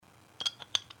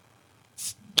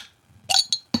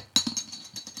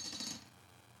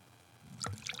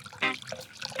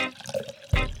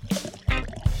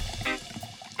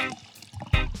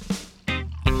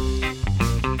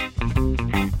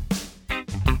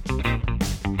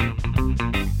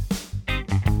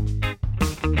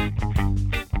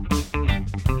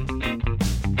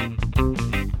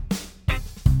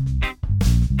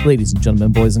Ladies and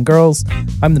gentlemen, boys and girls,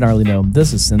 I'm the Gnarly Gnome.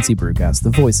 This is Cincy Brewcast, the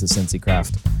voice of Cincy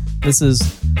Craft. This is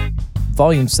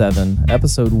Volume 7,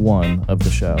 Episode 1 of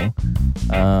the show,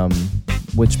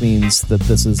 which means that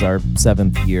this is our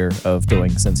 7th year of doing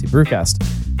Cincy Brewcast.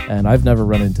 And I've never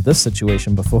run into this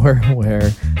situation before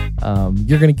where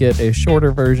you're going to get a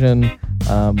shorter version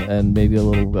and maybe a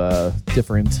little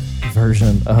different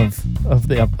version of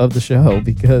the show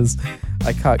because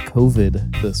I caught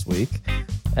COVID this week,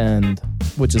 and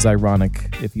which is ironic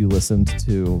if you listened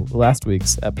to last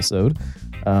week's episode.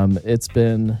 It's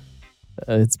been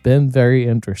very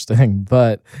interesting,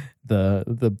 but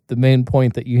the main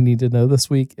point that you need to know this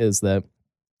week is that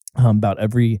about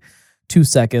every 2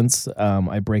 seconds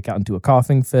I break out into a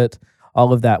coughing fit,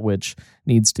 all of that which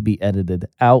needs to be edited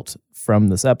out from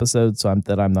this episode so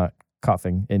that I'm not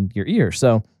coughing in your ear.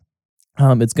 So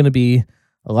it's going to be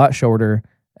a lot shorter,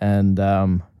 and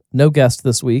no guest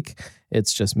this week.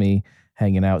 It's just me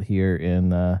hanging out here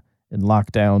in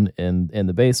lockdown in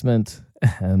the basement,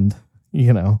 and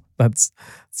it's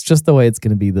just the way it's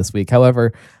going to be this week.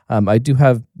 However, I do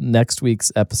have next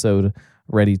week's episode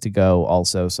ready to go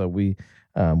also, so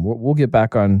we'll get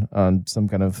back on some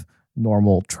kind of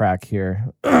normal track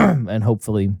here, and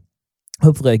hopefully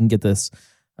I can get this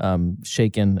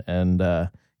shaken and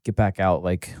get back out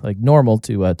like normal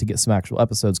to get some actual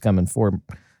episodes coming for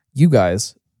you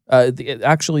guys.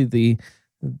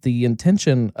 The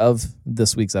intention of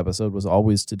this week's episode was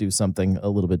always to do something a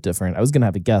little bit different. I was going to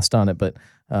have a guest on it, but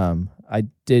I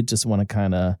did just want to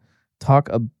kind of talk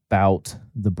about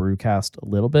the Brewcast a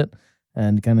little bit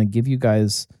and kind of give you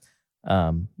guys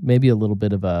maybe a little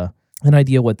bit of an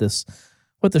idea what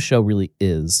the show really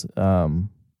is.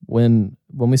 When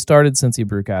we started Cincy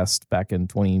Brewcast back in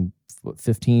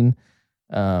 2015,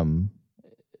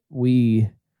 we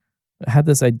had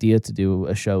this idea to do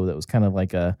a show that was kind of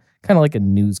like a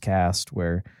newscast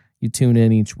where you tune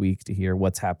in each week to hear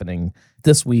what's happening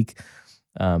this week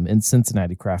in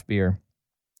Cincinnati craft beer,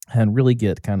 and really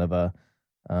get kind of a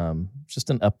just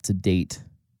an up-to-date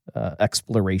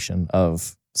exploration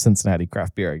of Cincinnati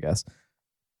craft beer, I guess.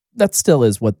 That still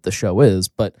is what the show is,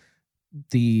 but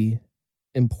the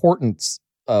importance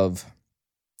of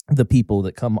the people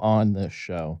that come on this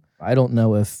show, I don't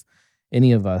know if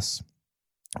any of us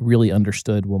really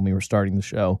understood when we were starting the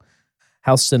show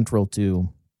how central to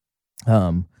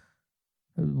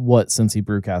what Cincy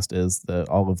Brewcast is that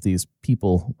all of these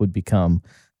people would become.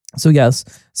 So yes,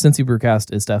 Cincy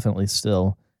Brewcast is definitely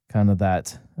still kind of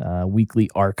that weekly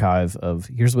archive of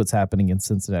here's what's happening in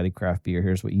Cincinnati craft beer,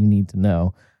 here's what you need to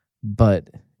know.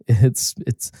 But it's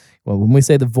when we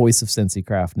say the voice of Cincy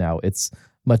Craft now, it's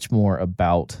much more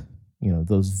about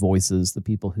those voices, the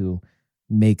people who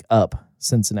make up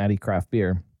Cincinnati craft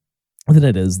beer, than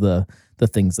it is the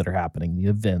things that are happening, the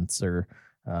events or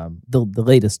the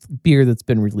latest beer that's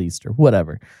been released or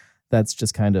whatever. That's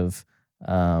just kind of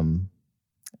the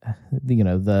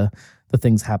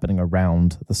things happening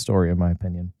around the story, in my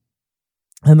opinion.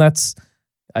 And that's,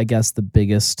 I guess, the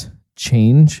biggest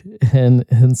change in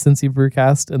Cincy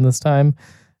Brewcast in this time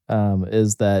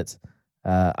is that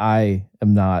I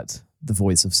am not the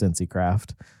voice of Cincy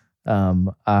Craft.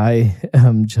 I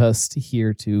am just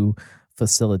here to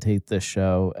facilitate this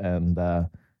show and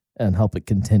help it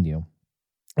continue,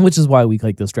 which is why a week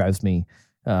like this drives me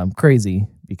crazy,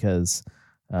 because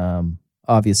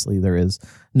obviously there is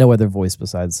no other voice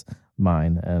besides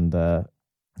mine, and I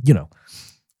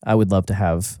would love to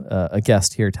have a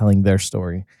guest here telling their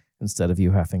story instead of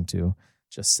you having to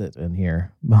just sit and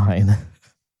hear mine.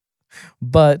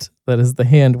 But that is the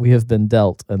hand we have been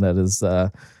dealt, and that is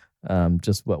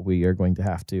just what we are going to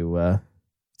have to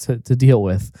deal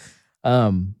with.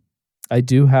 I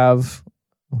do have,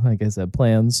 like I said,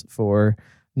 plans for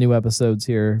new episodes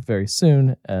here very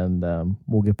soon, and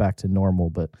we'll get back to normal.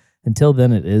 But until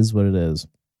then, it is what it is.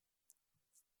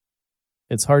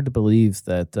 It's hard to believe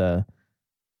that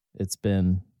it's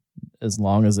been as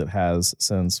long as it has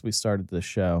since we started this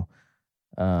show.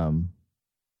 The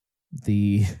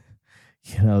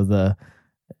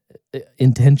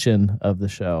intention of the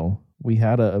show, we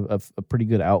had a pretty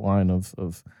good outline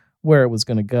of where it was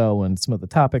going to go and some of the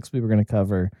topics we were going to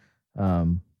cover.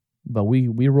 But we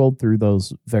rolled through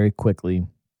those very quickly,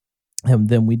 and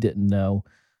then we didn't know.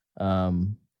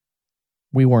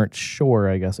 We weren't sure,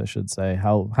 I guess I should say,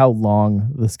 how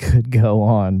long this could go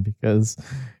on, because,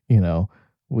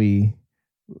 we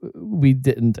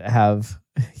didn't have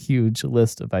a huge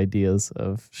list of ideas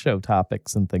of show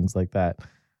topics and things like that.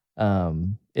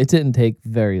 It didn't take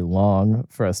very long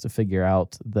for us to figure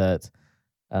out that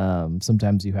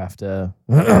sometimes you have to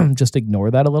just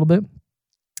ignore that a little bit.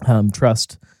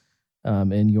 Trust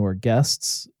in your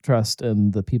guests, trust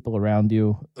in the people around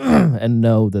you, and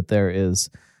know that there is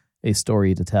a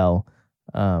story to tell.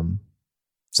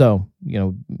 So,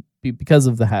 because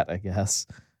of that, I guess,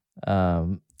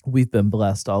 we've been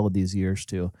blessed all of these years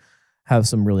to have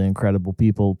some really incredible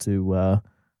people to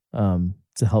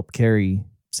help carry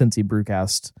Cincy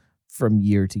Brewcast from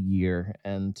year to year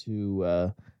and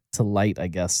to light, I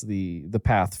guess, the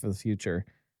path for the future.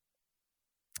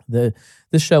 This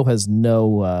show has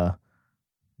no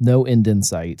end in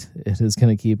sight. It is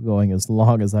going to keep going as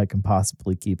long as I can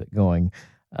possibly keep it going.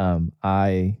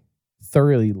 I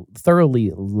thoroughly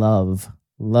love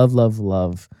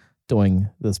doing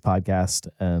this podcast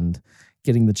and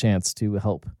getting the chance to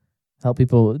help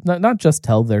people not just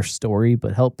tell their story,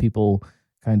 but help people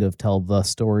kind of tell the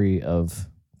story of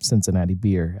Cincinnati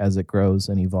beer as it grows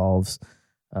and evolves.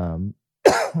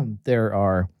 There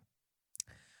are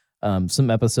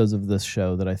some episodes of this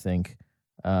show that I think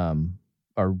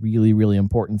are really, really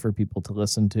important for people to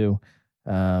listen to.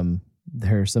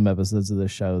 There are some episodes of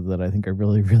this show that I think are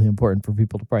really, really important for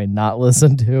people to probably not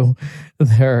listen to.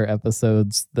 There are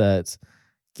episodes that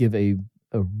give a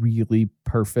really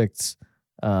perfect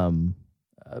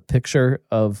picture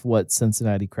of what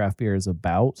Cincinnati craft beer is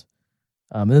about.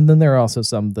 And then there are also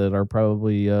some that are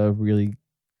probably a really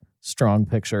strong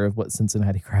picture of what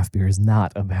Cincinnati craft beer is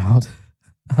not about.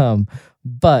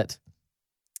 But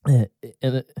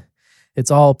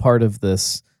it's all part of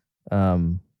this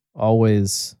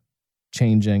always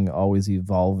changing, always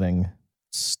evolving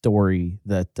story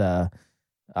that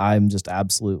I'm just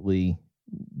absolutely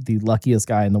the luckiest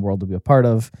guy in the world to be a part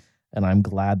of. And I'm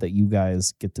glad that you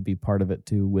guys get to be part of it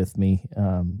too with me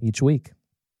each week.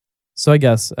 So I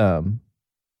guess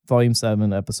Volume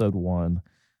 7, Episode 1,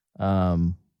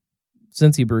 Cincy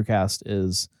Brewcast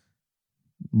is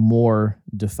more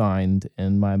defined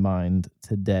in my mind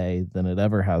today than it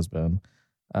ever has been.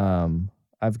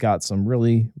 I've got some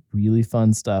really, really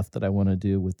fun stuff that I want to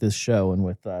do with this show and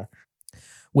with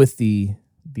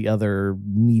the other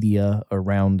media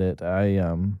around it.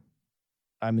 I'm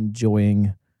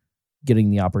enjoying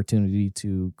getting the opportunity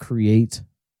to create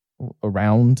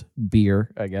around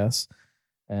beer, I guess.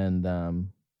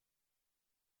 And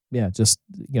just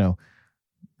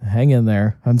hang in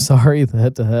there. I'm sorry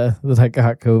that I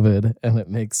got COVID and it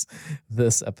makes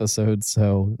this episode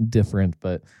so different,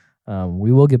 but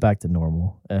we will get back to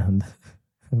normal. And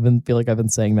feel like I've been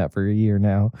saying that for a year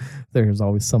now. There's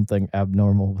always something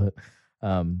abnormal, but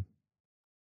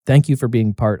thank you for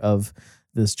being part of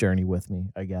this journey with me,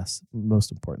 I guess,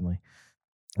 most importantly.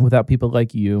 Without people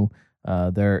like you,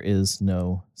 there is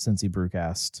no Cincy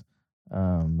Brewcast.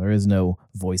 There is no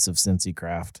voice of Cincy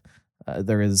Craft.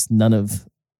 There is no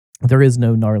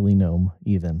Gnarly Gnome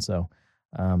even. So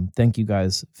thank you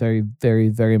guys very, very,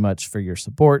 very much for your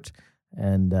support,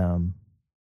 and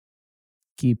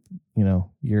keep,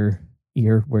 your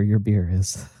ear where your beer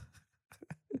is.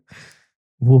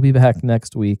 We'll be back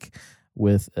next week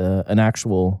with an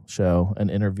actual show, an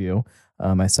interview.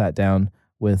 I sat down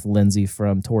with Lindsay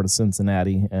from Tour de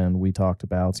Cincinnati, and we talked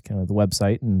about kind of the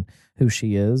website and who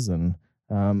she is, and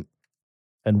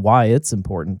why it's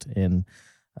important in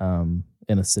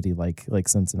a city like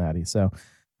Cincinnati. So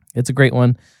it's a great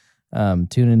one.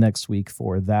 Tune in next week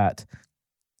for that.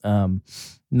 Now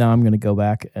I'm going to go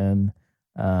back and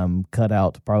cut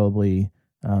out probably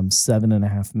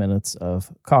 7.5 minutes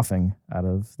of coughing out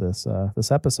of this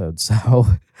episode. So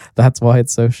that's why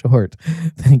it's so short.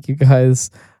 Thank you guys.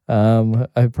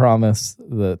 I promise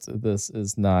that this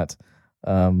is not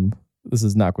going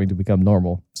to become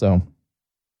normal. So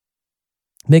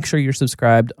make sure you're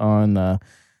subscribed on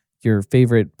your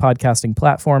favorite podcasting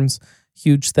platforms.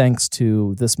 Huge thanks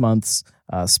to this month's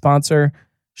sponsor,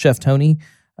 Chef Tony.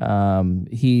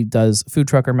 He does Food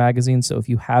Trucker Magazine. So if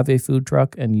you have a food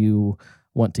truck and you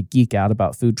want to geek out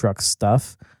about food truck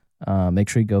stuff, make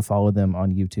sure you go follow them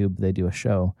on YouTube. They do a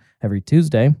show every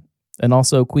Tuesday. And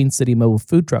also Queen City Mobile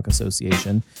Food Truck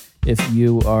Association. If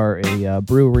you are a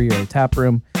brewery or a tap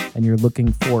room and you're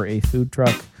looking for a food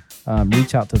truck,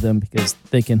 reach out to them because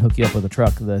they can hook you up with a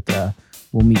truck that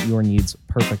will meet your needs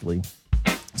perfectly.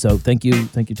 So thank you,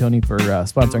 Tony, for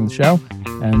sponsoring the show.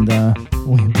 And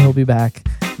we will be back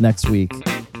next week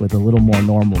with a little more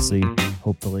normalcy,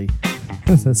 hopefully.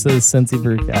 This is Cincy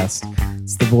Brewcast.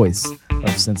 It's the voice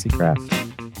of Cincy Craft.